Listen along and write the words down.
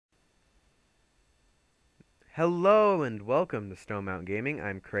Hello and welcome to StoneMountainGaming.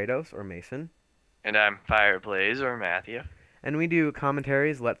 I'm Kratos or Mason, And I'm Fireblaze or Matthew. and we do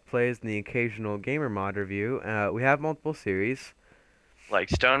commentaries, let's plays, and the occasional gamer mod review. We have multiple series. Like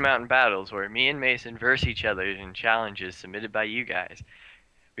Stone Mountain Battles, where me and Mason verse each other in challenges submitted by you guys.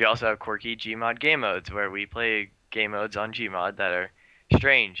 We also have quirky Gmod game modes, where we play game modes on Gmod that are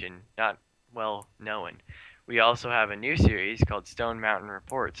strange and not well known. We also have a new series called Stone Mountain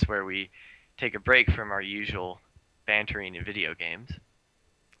Reports, where we take a break from our usual bantering in video games.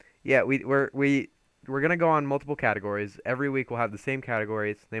 Yeah, we're gonna go on multiple categories. Every week we'll have the same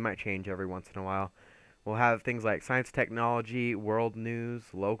categories. They might change every once in a while. We'll have things like science, technology, world news,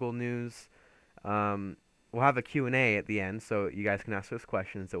 local news. Um, we'll have a Q&A at the end, so you guys can ask us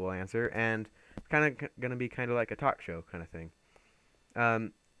questions that we'll answer, and it's kind of gonna be kind of like a talk show kind of thing.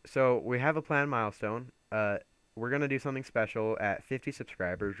 Um, so we have a planned milestone. We're gonna do something special at 50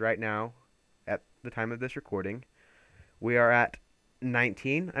 subscribers right now. At the time of this recording, we are at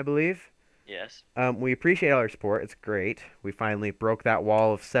 19, I believe. Yes. We appreciate all your support. It's great. We finally broke that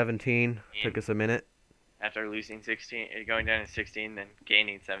wall of 17. Took us a minute. After losing 16, going down to 16, then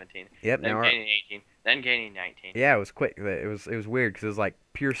gaining 17, Yep. then gaining 18, then gaining 19. Yeah, it was quick. It was weird because it was like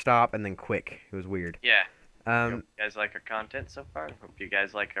pure stop and then quick. It was weird. Yeah. Hope Um, you guys like our content so far. Hope you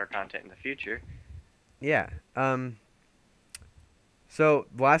guys like our content in the future. yeah. So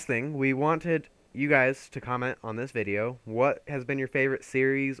the last thing, we wanted you guys to comment on this video. What has been your favorite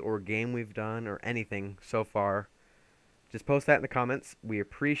series or game we've done or anything so far? Just post that in the comments. We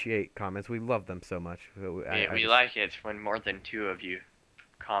appreciate comments. We love them so much. We like it when more than two of you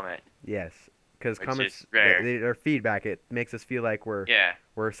comment, Yes, because which comments, is rare. they're feedback. It makes us feel like Yeah,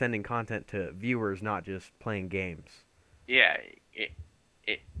 we're sending content to viewers, not just playing games. yeah.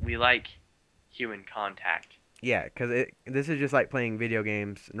 We like human contact. Yeah, because this is just like playing video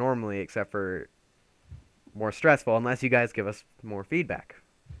games normally, except for more stressful, unless you guys give us more feedback.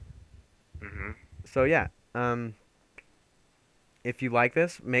 Mhm. So yeah, if you like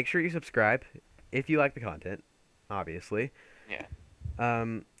this, make sure you subscribe. If you like the content, obviously. Yeah.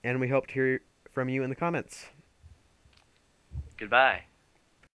 And we hope to hear from you in the comments. Goodbye.